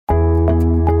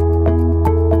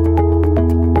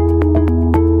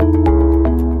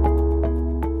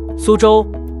苏州，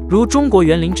如中国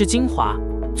园林之精华，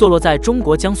坐落在中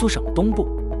国江苏省东部。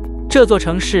这座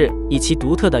城市以其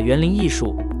独特的园林艺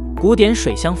术、古典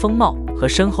水乡风貌和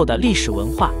深厚的历史文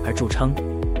化而著称。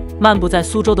漫步在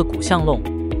苏州的古巷弄，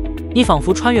你仿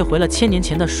佛穿越回了千年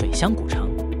前的水乡古城。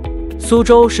苏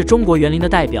州是中国园林的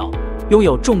代表，拥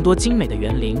有众多精美的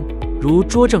园林，如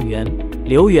拙政园、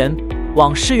留园、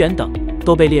网师园等，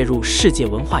都被列入世界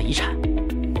文化遗产。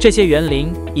这些园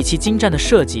林以其精湛的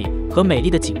设计和美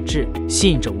丽的景致吸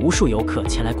引着无数游客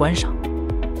前来观赏。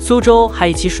苏州还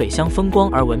以其水乡风光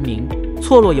而闻名，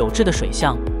错落有致的水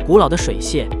巷、古老的水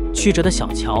榭、曲折的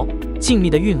小桥、静谧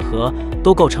的运河，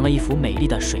都构成了一幅美丽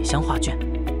的水乡画卷。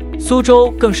苏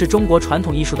州更是中国传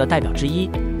统艺术的代表之一，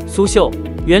苏绣、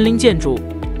园林建筑、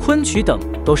昆曲等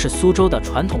都是苏州的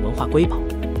传统文化瑰宝。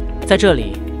在这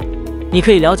里，你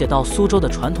可以了解到苏州的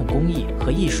传统工艺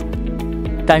和艺术，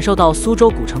感受到苏州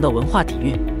古城的文化底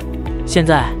蕴。现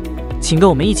在，请跟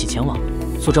我们一起前往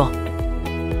苏州。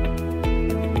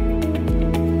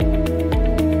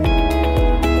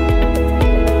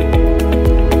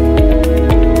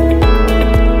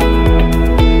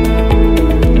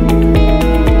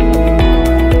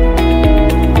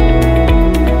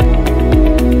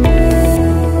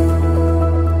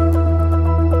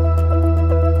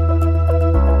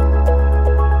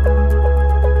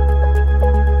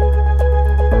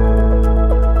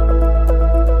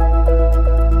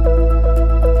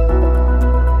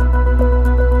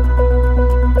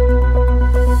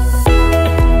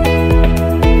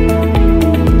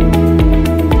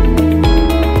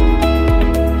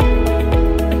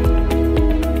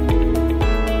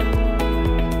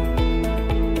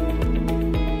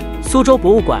苏州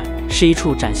博物馆是一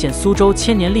处展现苏州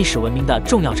千年历史文明的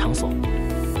重要场所。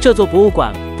这座博物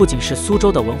馆不仅是苏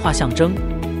州的文化象征，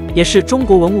也是中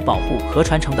国文物保护和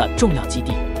传承的重要基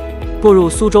地。步入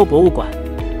苏州博物馆，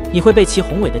你会被其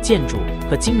宏伟的建筑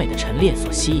和精美的陈列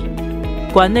所吸引。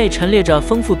馆内陈列着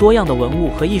丰富多样的文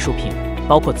物和艺术品，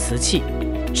包括瓷器、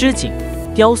织锦、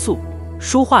雕塑、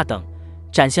书画等，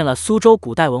展现了苏州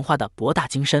古代文化的博大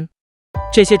精深。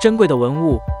这些珍贵的文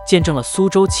物见证了苏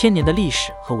州千年的历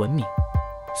史和文明。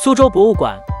苏州博物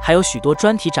馆还有许多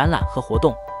专题展览和活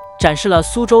动，展示了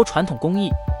苏州传统工艺、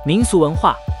民俗文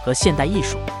化和现代艺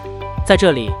术。在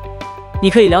这里，你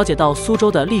可以了解到苏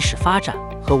州的历史发展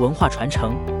和文化传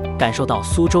承，感受到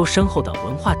苏州深厚的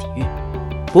文化底蕴。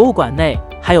博物馆内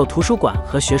还有图书馆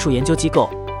和学术研究机构，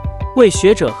为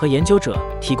学者和研究者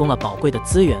提供了宝贵的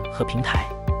资源和平台。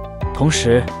同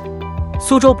时，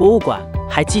苏州博物馆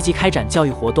还积极开展教育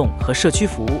活动和社区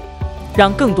服务，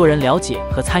让更多人了解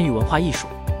和参与文化艺术。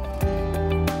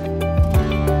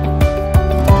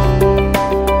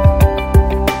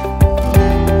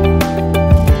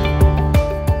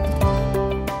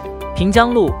平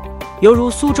江路犹如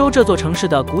苏州这座城市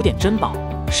的古典珍宝，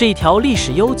是一条历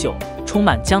史悠久、充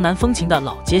满江南风情的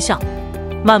老街巷。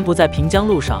漫步在平江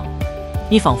路上，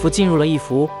你仿佛进入了一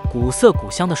幅古色古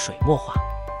香的水墨画。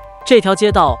这条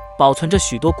街道保存着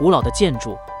许多古老的建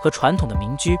筑和传统的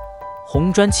民居，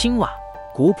红砖青瓦，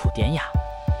古朴典雅。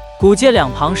古街两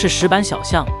旁是石板小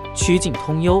巷，曲径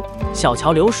通幽，小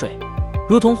桥流水，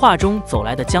如同画中走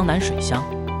来的江南水乡。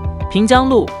平江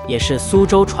路也是苏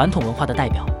州传统文化的代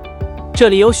表，这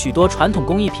里有许多传统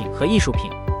工艺品和艺术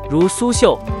品，如苏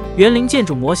绣、园林建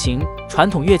筑模型、传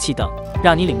统乐器等，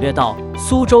让你领略到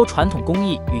苏州传统工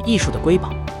艺与艺术的瑰宝。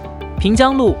平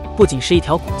江路不仅是一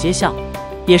条古街巷，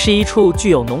也是一处具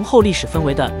有浓厚历史氛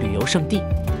围的旅游胜地。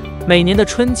每年的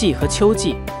春季和秋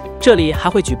季，这里还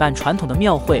会举办传统的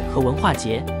庙会和文化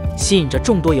节，吸引着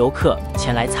众多游客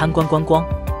前来参观观光。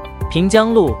平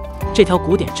江路这条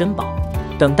古典珍宝，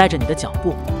等待着你的脚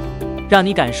步，让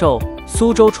你感受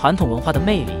苏州传统文化的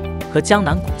魅力和江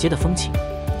南古街的风情。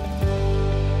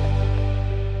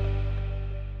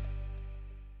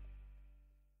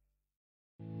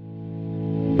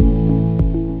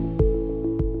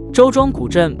周庄古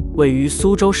镇位于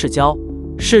苏州市郊，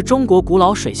是中国古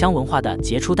老水乡文化的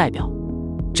杰出代表。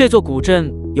这座古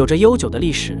镇有着悠久的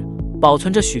历史，保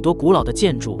存着许多古老的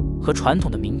建筑和传统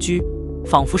的民居，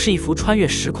仿佛是一幅穿越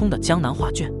时空的江南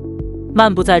画卷。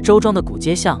漫步在周庄的古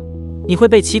街巷，你会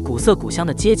被其古色古香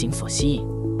的街景所吸引。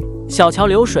小桥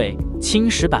流水，青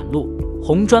石板路，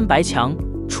红砖白墙，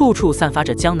处处散发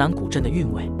着江南古镇的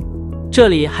韵味。这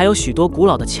里还有许多古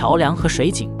老的桥梁和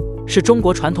水井，是中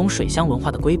国传统水乡文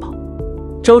化的瑰宝。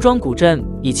周庄古镇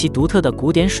以其独特的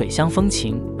古典水乡风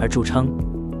情而著称，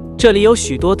这里有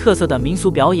许多特色的民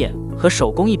俗表演和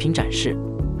手工艺品展示，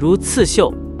如刺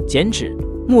绣、剪纸、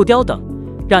木雕等，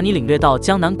让你领略到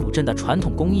江南古镇的传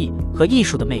统工艺和艺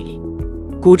术的魅力。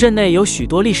古镇内有许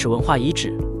多历史文化遗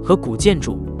址和古建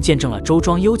筑，见证了周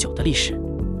庄悠久的历史。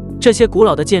这些古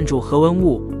老的建筑和文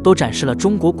物都展示了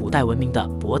中国古代文明的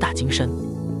博大精深。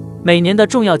每年的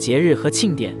重要节日和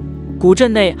庆典，古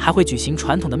镇内还会举行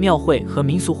传统的庙会和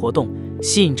民俗活动，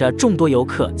吸引着众多游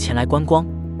客前来观光。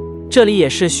这里也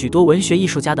是许多文学艺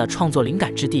术家的创作灵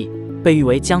感之地，被誉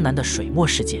为江南的水墨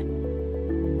世界。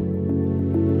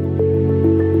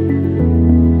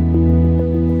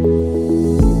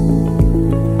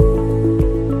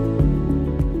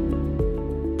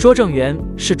拙政园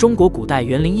是中国古代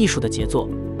园林艺术的杰作，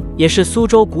也是苏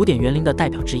州古典园林的代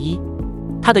表之一。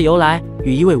它的由来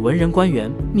与一位文人官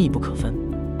员密不可分。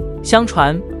相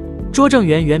传，拙政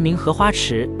园原名荷花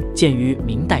池，建于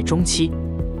明代中期，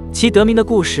其得名的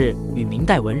故事与明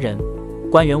代文人、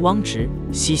官员汪直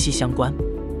息息相关。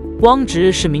汪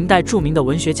直是明代著名的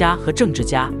文学家和政治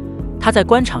家，他在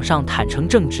官场上坦诚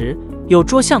正直，有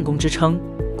拙相公之称，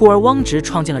故而汪直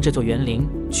创建了这座园林，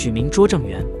取名拙政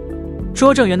园。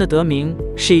拙政园的得名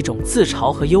是一种自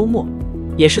嘲和幽默，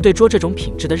也是对拙这种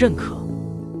品质的认可。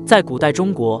在古代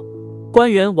中国，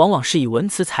官员往往是以文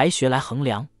辞才学来衡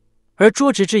量，而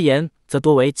拙直之言则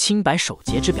多为清白守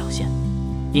节之表现。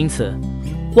因此，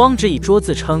汪直以拙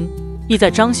自称，意在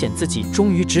彰显自己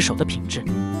忠于职守的品质。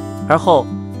而后，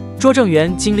拙政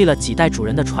园经历了几代主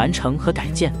人的传承和改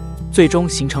建，最终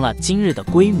形成了今日的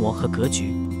规模和格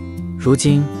局。如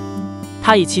今，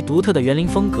它以其独特的园林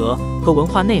风格和文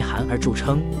化内涵而著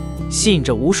称，吸引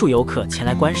着无数游客前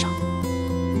来观赏。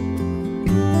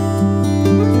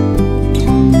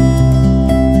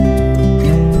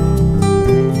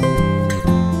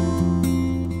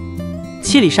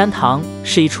七里山塘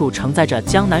是一处承载着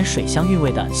江南水乡韵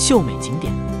味的秀美景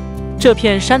点。这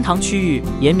片山塘区域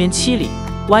延绵7里，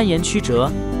蜿蜒曲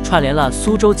折，串联了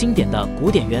苏州经典的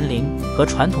古典园林和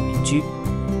传统民居。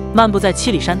漫步在七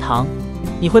里山塘，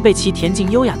你会被其恬静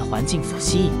优雅的环境所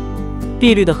吸引。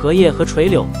碧绿的荷叶和垂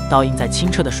柳倒映在清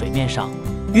澈的水面上，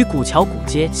与古桥古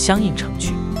街相映成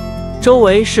趣。周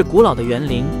围是古老的园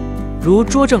林，如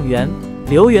拙政园、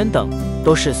留园等，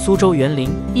都是苏州园林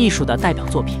艺术的代表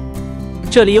作品。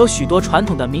这里有许多传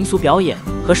统的民俗表演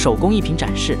和手工艺品展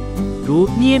示，如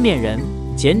捏面人、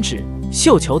剪纸、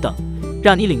绣球等，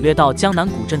让你领略到江南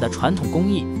古镇的传统工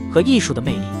艺和艺术的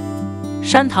魅力。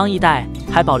山塘一带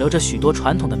还保留着许多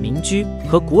传统的民居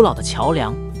和古老的桥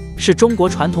梁，是中国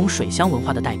传统水乡文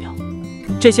化的代表。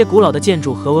这些古老的建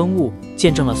筑和文物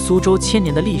见证了苏州1000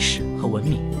年的历史和文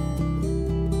明。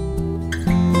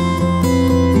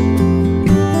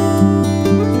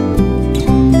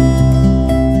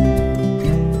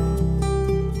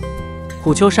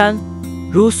虎丘山，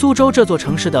如苏州这座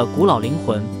城市的古老灵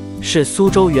魂，是苏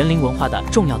州园林文化的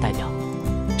重要代表。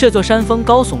这座山峰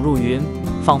高耸入云，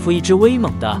仿佛一只威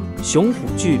猛的雄虎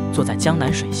踞坐在江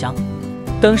南水乡。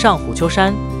登上虎丘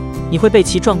山，你会被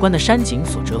其壮观的山景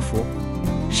所折服。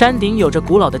山顶有着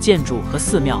古老的建筑和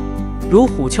寺庙，如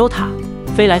虎丘塔、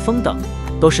飞来峰等，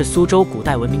都是苏州古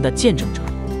代文明的见证者。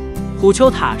虎丘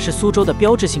塔是苏州的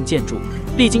标志性建筑，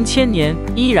历经1000年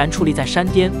依然矗立在山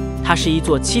巅。它是一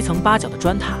座7层8角的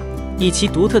砖塔，以其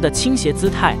独特的倾斜姿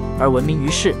态而闻名于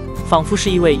世，仿佛是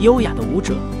一位优雅的舞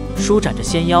者，舒展着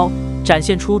纤腰，展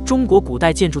现出中国古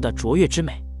代建筑的卓越之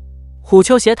美。虎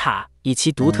丘斜塔以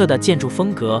其独特的建筑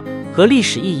风格和历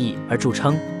史意义而著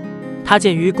称。它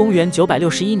建于公元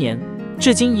961年，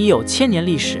至今已有1000年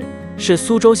历史，是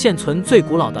苏州现存最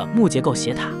古老的木结构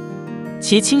斜塔。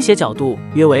其倾斜角度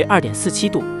约为2.47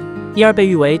度，因而被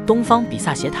誉为东方比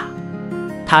萨斜塔。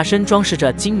塔身装饰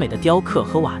着精美的雕刻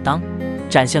和瓦当，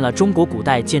展现了中国古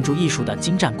代建筑艺术的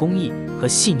精湛工艺和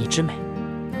细腻之美。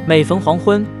每逢黄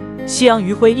昏，夕阳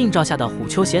余晖映照下的虎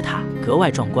丘斜塔格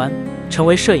外壮观，成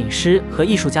为摄影师和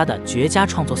艺术家的绝佳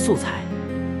创作素材。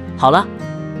好了，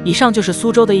以上就是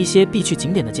苏州的一些必去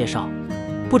景点的介绍，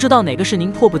不知道哪个是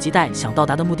您迫不及待想到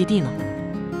达的目的地呢？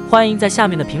欢迎在下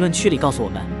面的评论区里告诉我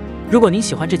们。如果您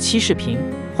喜欢这期视频，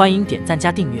欢迎点赞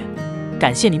加订阅。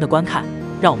感谢您的观看，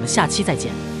让我们下期再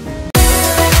见。